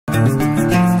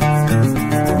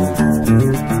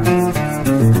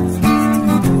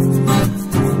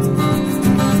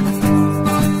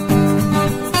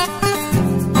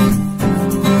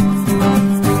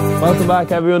Welcome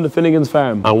back everyone to Finnegan's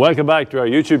Farm. And welcome back to our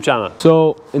YouTube channel.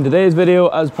 So in today's video,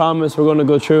 as promised, we're going to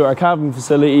go through our calving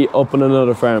facility up on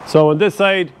another farm. So on this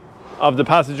side of the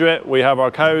passageway we have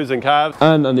our cows and calves.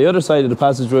 And on the other side of the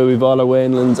passageway we've all our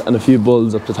weanlings and a few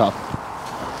bulls up the top.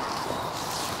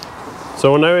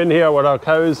 So we're now in here with our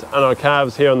cows and our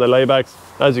calves here on the laybacks.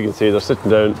 As you can see, they're sitting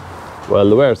down. Well,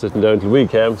 they were sitting down till we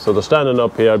came, so they're standing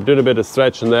up here, doing a bit of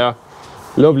stretching there.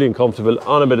 Lovely and comfortable,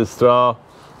 on a bit of straw.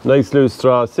 Nice loose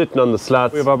straw, sitting on the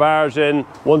slats. We have our bars in.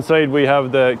 One side we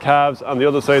have the calves, and the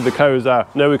other side the cows are.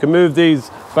 Now we can move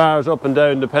these bars up and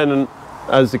down depending,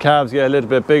 as the calves get a little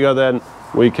bit bigger, then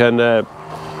we can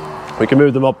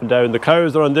move them up and down. The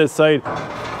cows are on this side.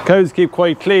 Cows keep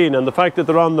quite clean, and the fact that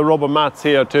they're on the rubber mats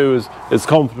here too is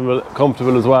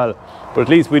comfortable as well. But at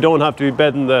least we don't have to be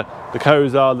bedding the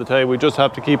cows all the time. We just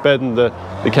have to keep bedding the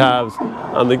calves,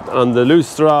 and the loose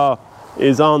straw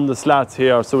is on the slats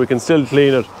here, so we can still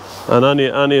clean it, and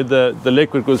any of the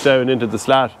liquid goes down into the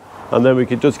slat, and then we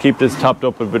can just keep this topped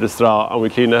up with a bit of straw, and we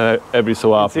clean it every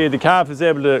so often. See, the calf is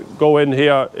able to go in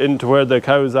here into where the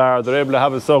cows are. They're able to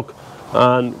have a suck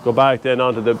and go back then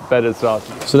onto the bedded straw.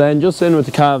 So then just in with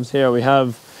the calves here, we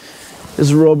have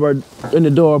this rubber in the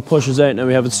door pushes out. Now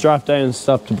we have it strapped down to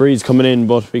stop the breeze coming in,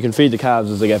 but we can feed the calves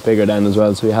as they get bigger then as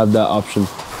well, so we have that option.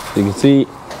 So you can see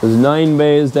there's 9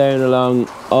 bays down along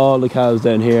all the calves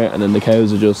down here, and then the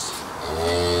cows are just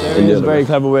in this very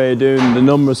clever way of doing the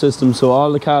number system. So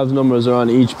all the calves' numbers are on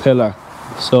each pillar.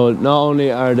 So not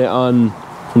only are they on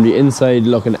from the inside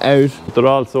looking out, they're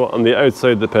also on the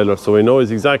outside of the pillar, so we know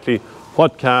exactly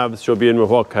what calves should be in with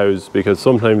what cows, because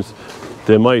sometimes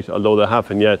they might, although they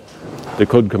haven't yet, they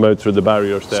could come out through the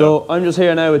barriers there. So I'm just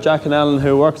here now with Jack and Alan,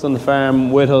 who works on the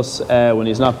farm with us when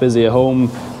he's not busy at home.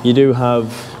 You do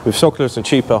have... We've sucklers and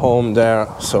sheep at home there,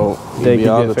 so they keep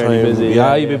you fairly busy.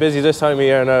 Yeah, you'd be busy this time of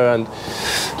year now, and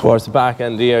towards the back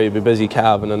end of the year you'd be busy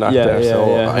calving and that there.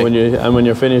 So when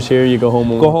you're finished here, you go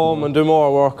home and do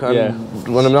more work, and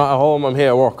when I'm not at home I'm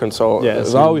here working, so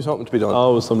there's always something to be done.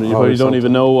 Always something. You probably don't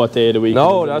even know what day of the week.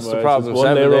 No, that's the problem.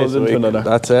 One day rolls into another.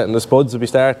 That's it, and the spuds will be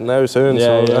starting now soon,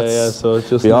 so it's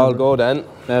just we all go then.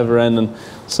 Never ending.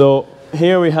 So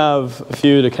here we have a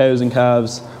few of the cows and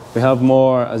calves. We have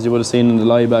more, as you would have seen in the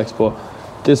liebacks, but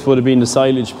this would have been the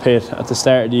silage pit at the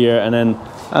start of the year, and then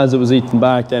as it was eaten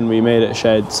back, then we made it a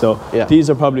shed. So these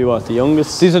are probably what, the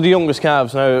youngest? These are the youngest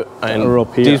calves now, and are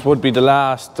up here. These would be the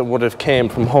last that would have came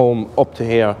from home up to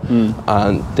here,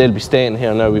 and they'll be staying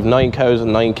here now. We've 9 cows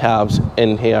and 9 calves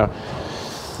in here.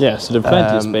 Yeah, so there's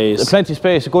plenty of space. Plenty of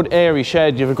space, a good airy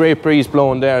shed. You have a great breeze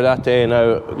blowing there that day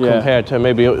now, compared to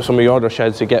maybe some of your other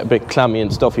sheds that get a bit clammy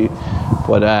and stuffy.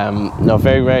 But no,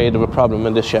 very rarely of a problem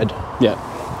in this shed. Yeah,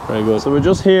 very good. So we're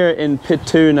just here in pit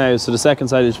 2 now, so the second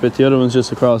silage pit. The other one's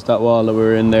just across that wall that we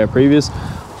were in there previous.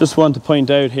 Just want to point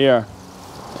out here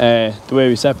the way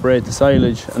we separate the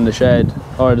silage and the shed,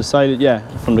 or the silage,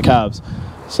 from the calves.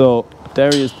 So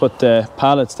there he has put the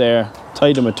pallets there,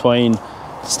 tied them with twine,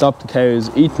 stop the cows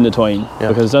eating the twine,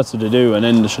 because that's what they do, and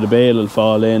then the bale will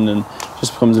fall in and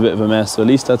just becomes a bit of a mess. So at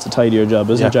least that's a tidier job,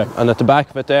 isn't it, Jack? And at the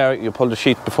back of it there, you pull the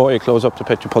sheet before you close up the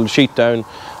pit. You pull the sheet down,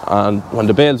 and when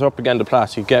the bales are up again, the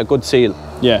plastic, you get a good seal.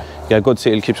 Yeah, you get a good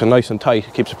seal. It keeps it nice and tight.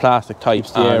 It keeps the plastic tight.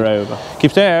 Keeps the air out of it.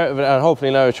 Keeps the air out of it, and hopefully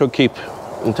now it should keep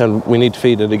until we need to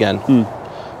feed it again.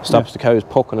 Stops the cows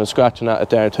poking and scratching at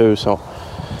it there too. So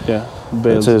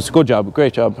it's a good job, a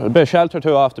great job. A bit of shelter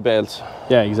too off the bales.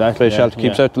 Yeah, exactly. A bit of shelter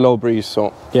keeps out the low breeze,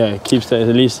 so it keeps at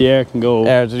least the air can go.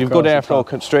 You've good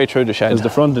airflow straight through the shed. Because the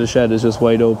front of the shed is just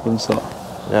wide open, so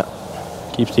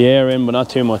keeps the air in, but not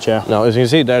too much air. Now, as you can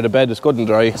see there, the bed is good and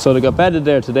dry. So they got bedded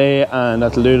there today, and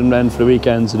that'll do them then for the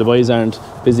weekend, so the boys aren't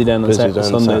busy then on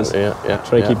Sundays.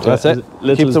 Try to keep that's it.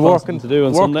 Keeps the working to do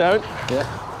on Sunday.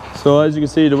 Down. So as you can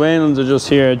see, the weanlings are just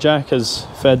here. Jack has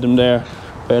fed them there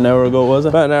about an hour ago, was it?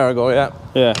 About an hour ago,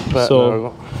 yeah.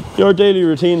 So your daily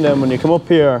routine then when you come up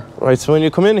here? Right, so when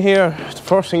you come in here, the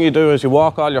first thing you do is you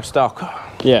walk all your stock.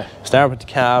 Yeah. Start with the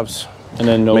calves, and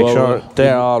then make sure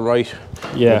they're all right.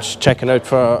 Yeah. Just checking out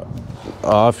for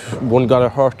if one got a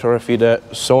hurt, or if you had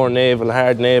a sore navel,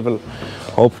 hard navel.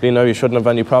 Hopefully now you shouldn't have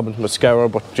any problems with scour,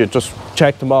 but you just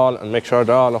check them all and make sure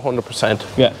they're all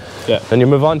 100%. Yeah. Then you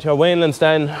move on to your weanlings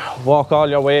then, walk all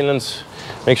your weanlings,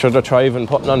 make sure they're thriving,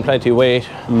 putting on plenty of weight,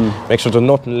 make sure there's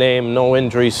nothing lame, no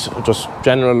injuries, just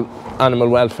general animal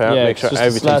welfare, make sure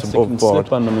everything's above board.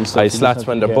 Slats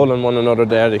when they're bulling one another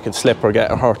there, they can slip or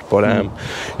get hurt, but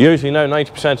usually now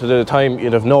 90% of the time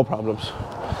you'd have no problems.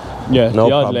 Yeah, no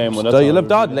the odd lame one. You'll have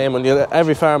the odd lame one,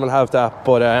 every farm will have that,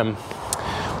 but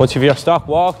once you've your stock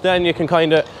walk, then you can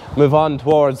kind of move on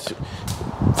towards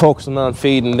focusing on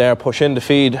feeding there, push in the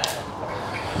feed,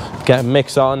 get a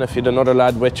mix on. If you had another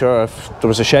lad with you, or if there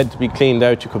was a shed to be cleaned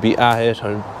out, you could be at it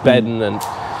or bedding, and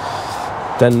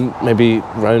then maybe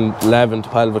around 11,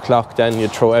 12 o'clock, then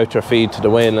you'd throw out your feed to the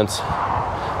weanlings.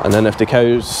 And then if the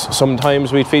cows,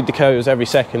 sometimes we'd feed the cows every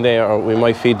second day, or we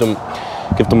might feed them,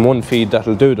 give them one feed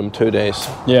that'll do them 2 days.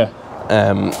 Yeah.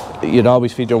 You'd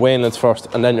always feed your weanlings first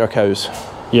and then your cows.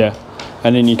 Yeah.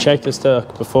 And then you check the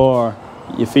stock before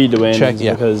you feed the weanlings,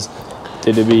 because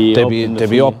they'd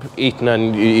be up eating,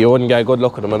 and you wouldn't get a good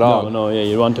look at them at all. No, yeah,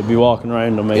 you want to be walking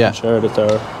around them, making sure that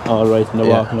they're all right and they're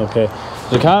walking okay.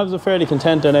 The calves are fairly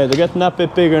content there now. They're getting that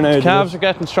bit bigger now. The calves are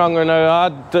getting stronger now.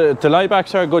 The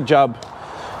liebacks are a good job.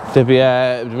 They'd be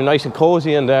nice and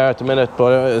cosy in there at the minute,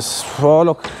 but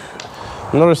look,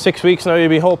 another 6 weeks now, you'd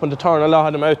be hoping to turn a lot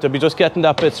of them out. They'll be just getting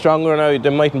that bit stronger now. They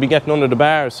mightn't be getting under the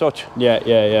bar as such. Yeah.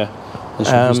 And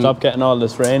should we stop getting all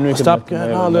this rain? We stop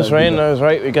getting all this rain now, is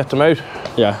right. We get them out.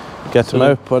 Yeah. Get them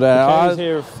out. But the cows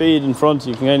here feed in front,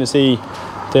 you can kind of see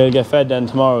they'll get fed then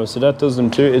tomorrow. So that does them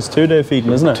it's 2-day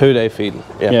feeding, isn't it? 2-day feeding,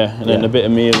 yeah. Yeah, and then a bit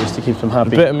of meal just to keep them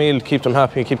happy. A bit of meal to keep them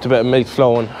happy and keep the bit of milk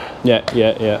flowing. Yeah.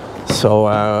 So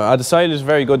the silage is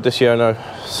very good this year now.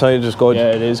 Silage is good.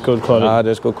 Yeah, it is good quality.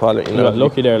 It is good quality. You got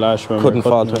lucky there last year. Couldn't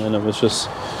fault it. And it was just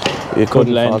good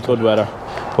land, good weather.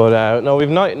 But no, we've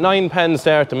 9 pens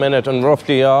there at the minute, and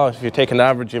roughly, if you take an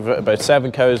average of about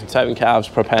 7 cows and 7 calves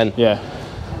per pen. Yeah.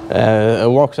 It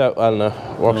works out well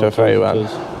now. Works out very well.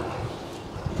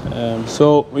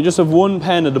 So we just have 1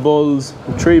 pen of the bulls,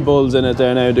 3 bulls in it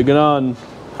there now. They're going on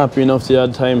happy enough the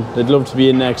odd time. They'd love to be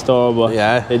in next door,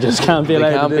 but they just can't be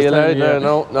allowed. They can't be allowed there,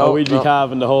 no. We'd be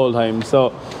calving the whole time.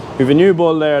 So we've a new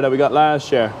bull there that we got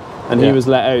last year, and he was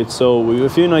let out. So we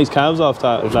have a few nice calves off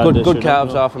that. Good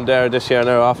calves off him there this year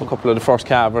now, off a couple of the first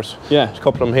calvers. Yeah. There's a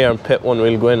couple of them here in pit 1.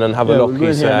 We'll go in and have a look. We'll go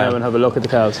in here now and have a look at the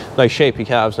calves. Nice shapy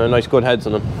calves now, nice good heads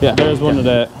on them. Yeah, there's one of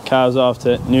the calves off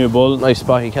the new bull. Nice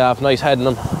spotty calf, nice head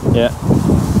on them. Yeah.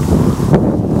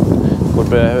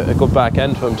 A good back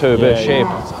end to him too, a bit of shape.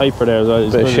 It's hyper there as well.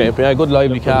 Bit of shape, yeah, good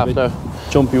lively calf now.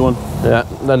 Jumpy one. Yeah,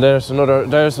 then there's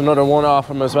another one off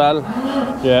him as well.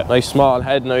 Yeah. Nice small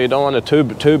head now, you don't want it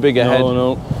too big a head.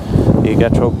 No. You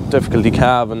get through difficulty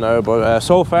calving now, but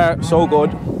so far so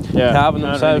good. Yeah, calving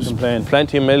themselves, really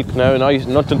plenty of milk now, nice,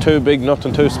 nothing too big,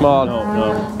 nothing too small.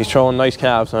 No. He's throwing nice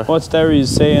calves now. What's Derry's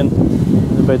saying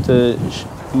about the...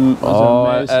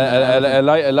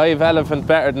 a live elephant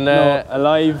better than... a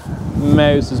live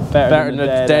mouse is better than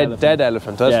a dead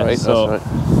elephant. That's right. So that's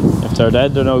right. If they're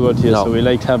dead, they're no good to you. So we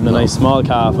like having a nice small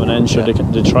calf, and then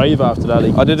they thrive after that.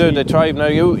 They thrive now.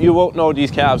 You won't know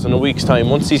these calves in a week's time.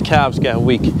 Once these calves get a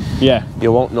week,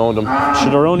 you won't know them.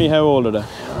 They're only how old are they?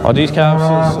 Oh, these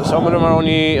calves, some of them are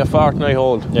only a fortnight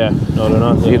old. Yeah, no, they're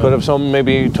not. You could have some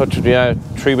maybe touched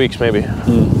 3 weeks maybe.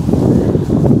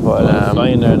 But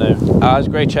flying there now. It's a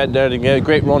great shed there. They get a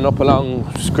great run up along.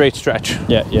 It's a great stretch.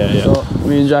 Yeah. So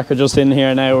me and Jack are just in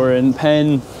here now. We're in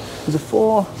pen. Is it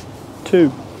 4, 2,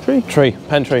 3? 3.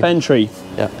 Pen 3. Pen 3.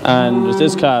 Yeah. And there's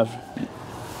this calf,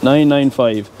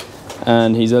 995,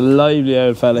 and he's a lively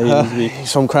old fella. He's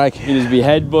some crack. He'd be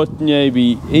headbutting you. He'd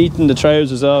be eating the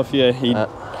trousers off you.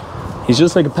 He's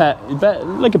just like a pet,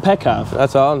 like a pet calf.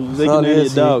 That's all. He's like a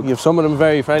dog. You have some of them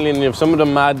very friendly, and you have some of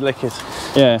them mad like it.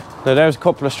 Yeah. Now there's a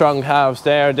couple of strong calves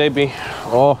there. They'd be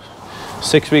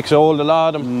 6 weeks old, a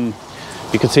lot of them.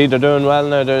 You can see they're doing well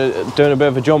now. They're doing a bit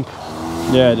of a jump.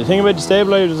 Yeah, the thing about the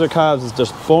stabilisers or calves is they're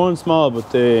born small,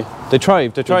 but they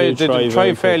thrive. They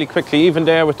thrive fairly quickly. Even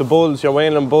there with the bulls, your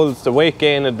weanling bulls, the weight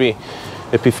gain it'd be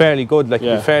fairly good. Like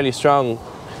it'd be fairly strong.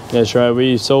 Yeah, sure.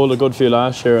 We sold a good few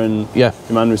last year, and the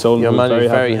man we sold was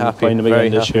very happy buying them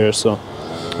again this year. So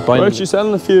we're actually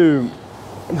selling a few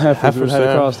heifers. We'll head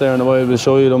across there in a while. We'll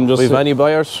show you them. We've any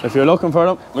buyers? If you're looking for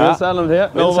them, we'll sell them here.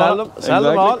 We'll sell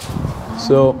them all.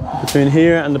 So between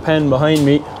here and the pen behind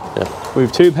me, we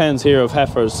have 2 pens here of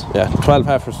heifers. Yeah, 12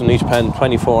 heifers in each pen,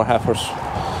 24 heifers.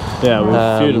 Yeah, we've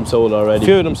a few of them sold already.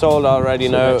 So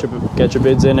now. Get your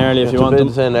bids in early if you want them.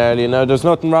 Bids in early. Now, there's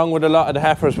nothing wrong with a lot of the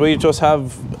heifers. We just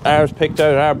have ours picked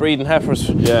out, our breeding heifers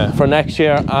for next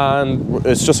year, and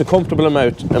it's just a comfortable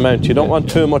amount. You don't want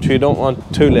too much, you don't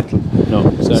want too little. No,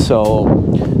 exactly. So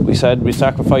we said we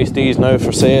sacrifice these now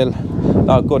for sale. A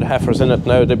lot of good heifers in it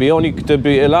now. There'd be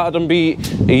a lot of them be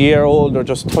a year old or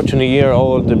just touching a year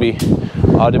old. There'd be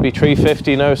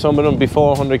 350 now. Some of them be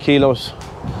 400 kilos.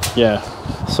 Yeah.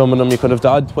 Some of them you could have the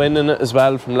odd twin in it as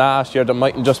well from last year that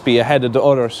mightn't just be ahead of the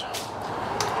others.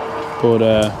 But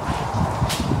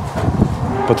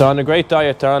they're on a great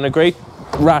diet. They're on a great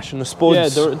ration of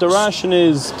spuds. Yeah, the ration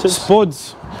is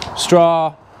spuds,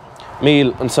 straw,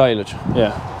 meal and silage.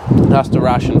 Yeah. That's the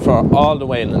ration for all the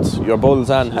weanlings, your bulls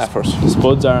and heifers. The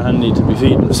spuds are handy to be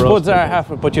feeding. The spuds are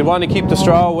heifer, but you want to keep the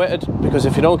straw with it, because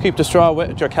if you don't keep the straw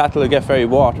with it, your cattle will get very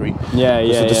watery. Yeah.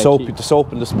 The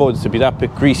soap and the spuds to be that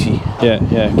bit greasy. Yeah.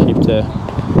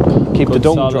 Keep the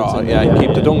dung dry.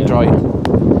 Keep the dung dry.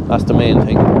 That's the main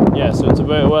thing. Yeah, so it's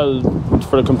about, well,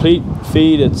 for a complete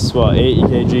feed, it's what, 80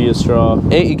 kg of straw?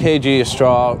 80 kg of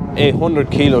straw, 800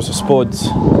 kilos of spuds.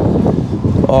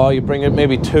 Oh, you bring it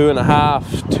maybe 3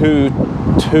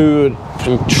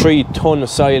 ton of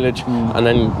silage, and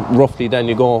then roughly then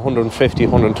you go 150,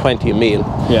 120 a meal.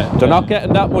 Yeah. They're not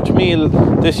getting that much meal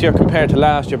this year compared to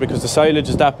last year because the silage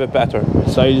is that bit better.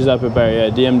 Silage is that bit better, yeah.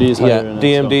 DMD is higher. Yeah,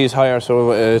 DMD is higher,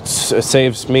 so it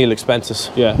saves meal expenses.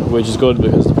 Yeah, which is good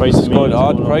because the price is good.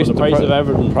 The price of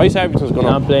everything. Price of everything's going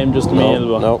up. Can't blame just the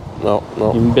meal. No.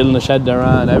 Even building a shed there,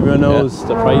 and everyone knows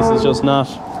the price is just not.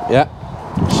 Yeah.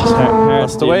 It's just hard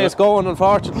That's the way it's going,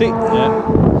 unfortunately.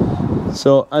 Yeah.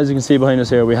 So as you can see behind us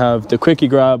here, we have the quickie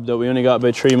grab that we only got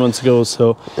about 3 months ago.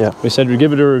 So we said we'd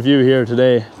give it a review here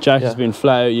today. Jack has been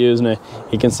flat out using it.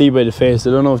 You can see by the face.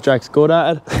 I don't know if Jack's good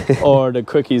at it or the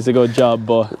quickie's a good job,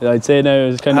 but I'd say now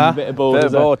it's kind of a bit of both. Bit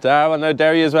of both. Well, now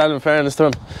Derry as well, in fairness to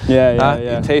him.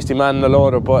 Yeah. Tasty man in the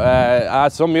loader, but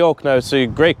some yoke now. So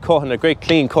great cut and a great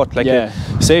clean cut. Like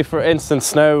say for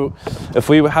instance now, if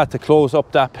we had to close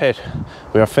up that pit,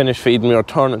 we are finished feeding, we are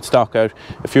turning stock out.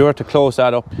 If you were to close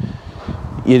that up,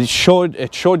 it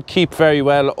should keep very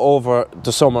well over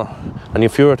the summer, and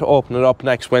if you were to open it up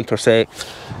next winter, say,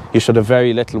 you should have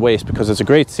very little waste, because it's a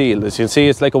great seal. As you can see,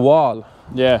 it's like a wall.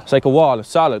 Yeah, it's like a wall. It's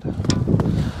solid,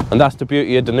 and that's the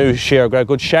beauty of the new shear grab.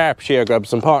 Good sharp shear grab.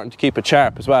 It's important to keep it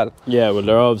sharp as well. Yeah, well,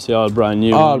 they're obviously all brand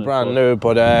new. All brand new,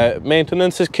 but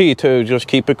maintenance is key too. Just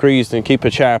keep it greased and keep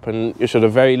it sharp, and you should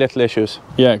have very little issues.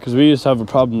 Yeah, because we used to have a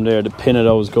problem there. The pin would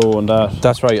always go on that.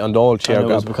 That's right, on the old shear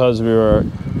grab. It was because we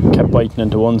kept biting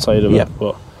into one side of it.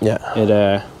 But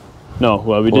it no,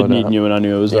 well, we did need new one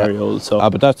anyway. It was very old, so.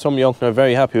 But that's some yoke now.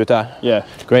 Very happy with that. Yeah,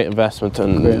 great investment,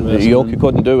 and the yoke you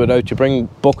couldn't do without. You bring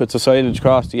buckets of silage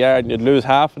across the yard, and you'd lose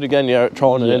half of it again. You're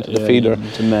throwing it into the feeder.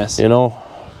 It's a mess, you know.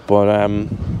 But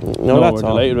no, that's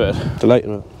all. We're delighted with it. Delighted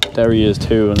with it. Derry is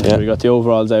too, and we got the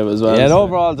overalls out as well. Yeah, the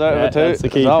overalls out of it too. That's the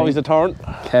key. It's always a turn.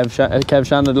 Kev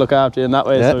Shannon would look after you in that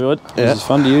way, so he would. This is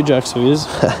fun to you, Jack, so he is.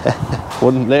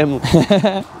 Wouldn't blame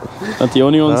him. Not the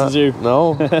only ones as you.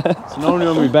 No. It's the only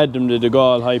one we bed them to go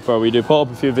all hyper. We do put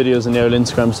up a few videos in the old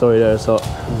Instagram story there, so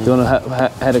if you want to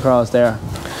head across there,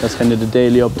 that's kind of the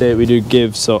daily update we do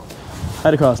give, so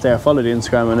head across there, follow the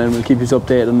Instagram, and then we'll keep you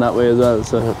updated in that way as well.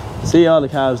 So see all the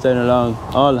calves down along,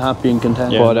 all happy and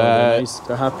content. But they're nice.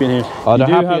 They're happy in here. You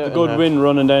do have a good wind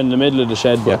running down in the middle of the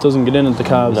shed, but it doesn't get in at the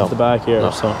calves at the back here.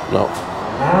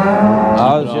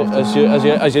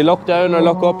 As you look down or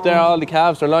look up there, all the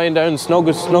calves are lying down snug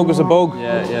as a bug.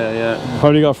 Yeah.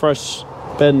 Probably got fresh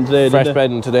bedding today. Fresh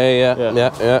bedding today, yeah.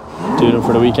 Doing them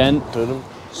for the weekend.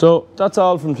 So that's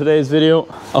all from today's video.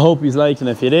 I hope you liked, and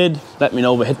if you did, let me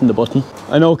know by hitting the button.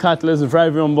 I know cattle isn't for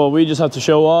everyone, but we just have to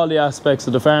show all the aspects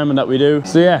of the farming that we do.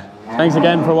 So yeah, thanks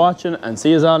again for watching, and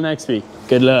see you all next week.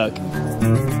 Good luck.